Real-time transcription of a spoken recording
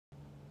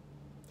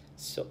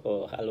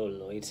So, hallo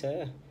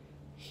Leute,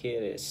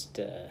 hier ist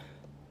the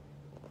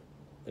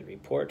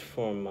report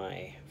from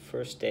my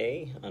first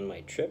day on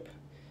my trip.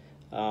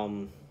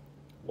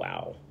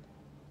 Wow,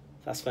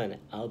 was für ein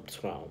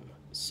Albtraum.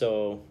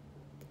 So,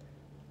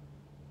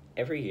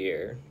 every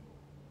year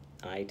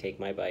I take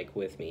my bike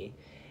with me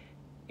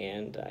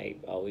and I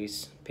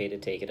always pay to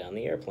take it on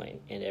the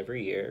airplane. And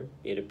every year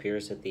it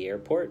appears at the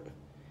airport.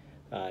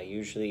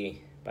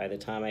 Usually by the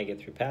time I get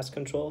through pass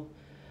control,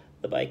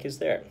 the bike is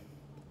there.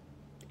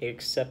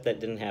 Except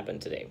that didn't happen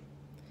today.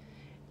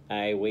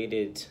 I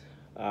waited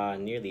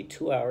nearly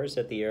 2 hours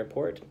at the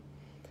airport.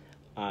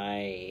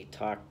 I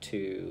talked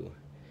to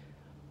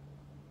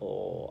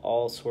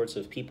all sorts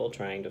of people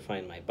trying to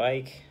find my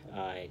bike.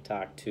 I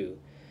talked to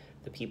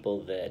the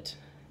people that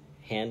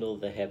handle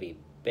the heavy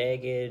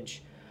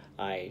baggage.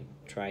 I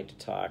tried to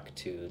talk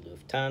to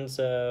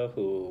Lufthansa,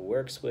 who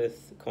works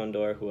with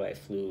Condor, who I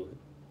flew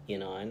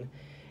in on,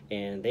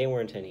 and they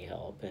weren't any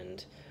help.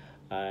 And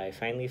I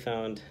finally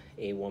found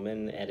a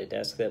woman at a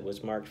desk that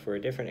was marked for a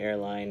different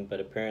airline, but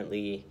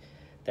apparently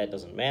that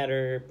doesn't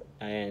matter.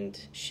 And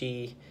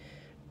she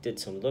did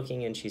some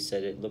looking and she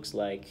said, it looks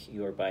like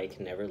your bike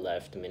never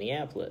left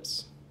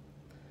Minneapolis.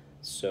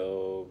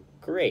 So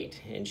great.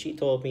 And she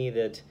told me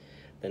that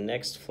the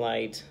next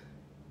flight,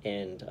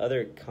 and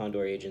other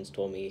Condor agents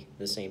told me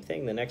the same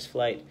thing, the next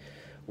flight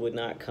would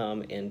not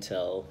come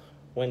until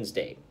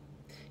Wednesday.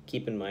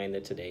 Keep in mind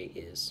that today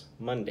is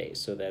Monday,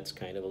 so that's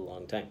kind of a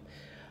long time.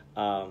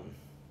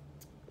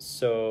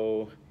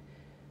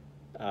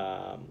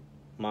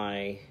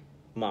 My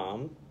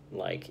mom,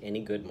 like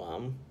any good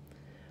mom,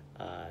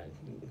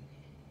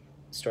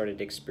 started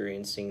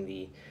experiencing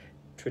the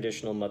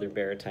traditional mother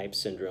bear type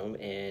syndrome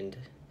and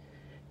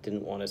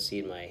didn't want to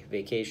see my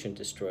vacation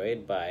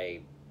destroyed by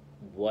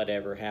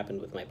whatever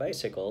happened with my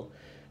bicycle,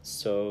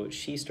 so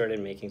she started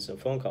making some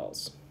phone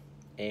calls.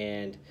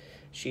 And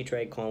she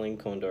tried calling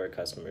Condor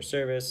customer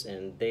service,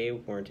 and they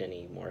weren't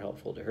any more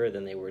helpful to her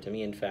than they were to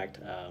me. In fact,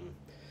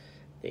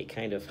 they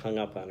kind of hung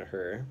up on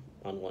her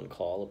on one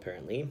call,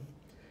 apparently.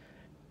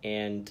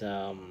 And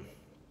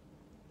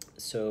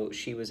so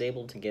she was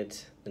able to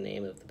get the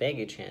name of the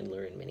baggage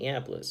handler in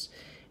Minneapolis,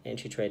 and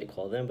she tried to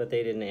call them, but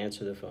they didn't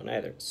answer the phone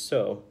either.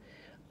 So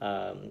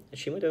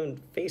she went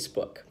on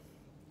Facebook,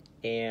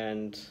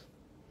 and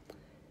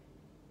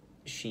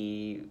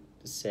she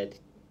said,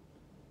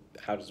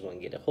 how does one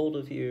get a hold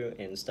of you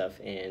and stuff?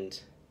 And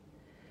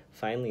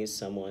finally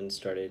someone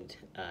started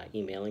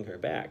emailing her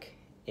back.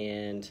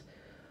 And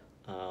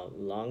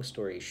long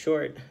story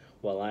short,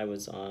 while I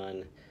was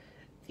on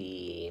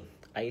the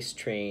ice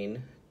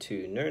train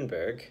to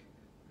Nuremberg,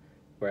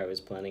 where I was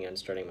planning on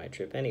starting my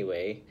trip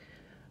anyway,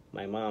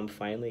 my mom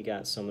finally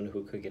got someone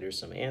who could get her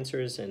some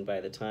answers, and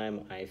by the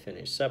time I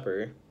finished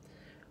supper,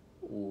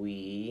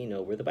 we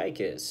know where the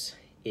bike is.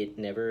 It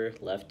never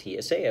left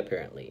TSA,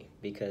 apparently,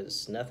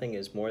 because nothing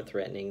is more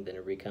threatening than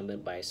a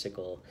recumbent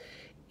bicycle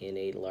in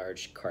a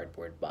large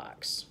cardboard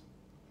box.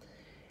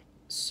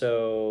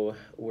 So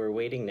we're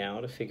waiting now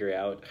to figure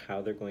out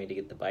how they're going to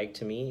get the bike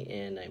to me,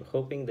 and I'm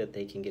hoping that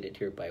they can get it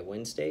here by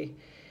Wednesday.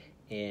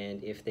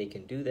 And if they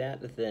can do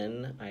that,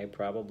 then I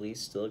probably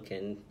still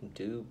can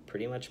do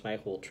pretty much my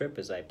whole trip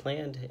as I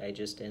planned. I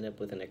just end up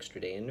with an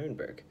extra day in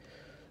Nuremberg.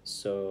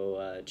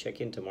 So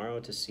check in tomorrow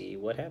to see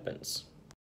what happens.